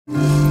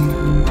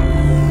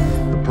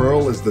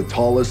is the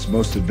tallest,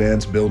 most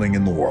advanced building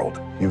in the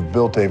world. You've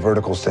built a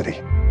vertical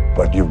city,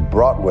 but you've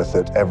brought with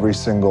it every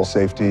single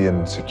safety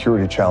and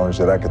security challenge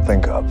that I could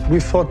think of. We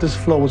thought this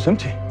floor was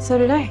empty. So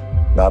did I.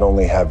 Not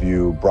only have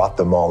you brought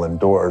them all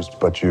indoors,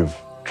 but you've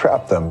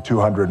trapped them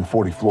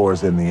 240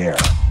 floors in the air.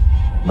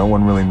 No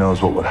one really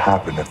knows what would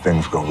happen if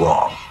things go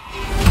wrong.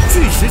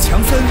 巨石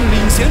强森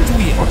领衔主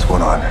演。 What's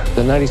going on?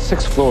 The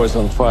 96th floor is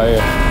on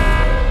fire.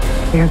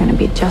 You're gonna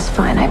be just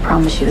fine, I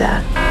promise you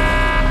that.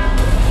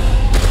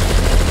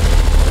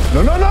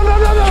 No! Daddy!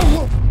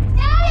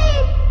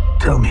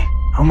 Tell me,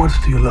 how much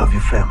do you love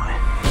your family?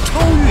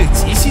 超越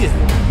极限。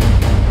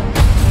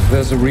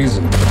 There's a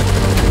reason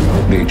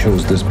they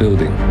chose this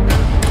building.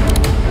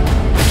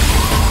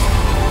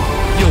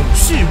 勇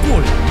士过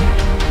人，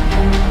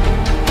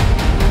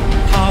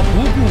他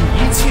不顾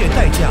一切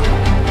代价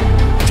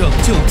拯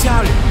救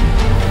家人。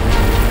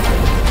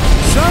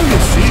12月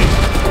10日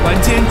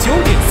晚间9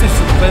点45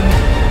分，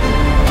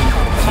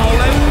好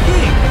莱坞电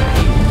影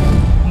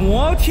《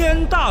摩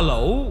天大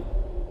楼》。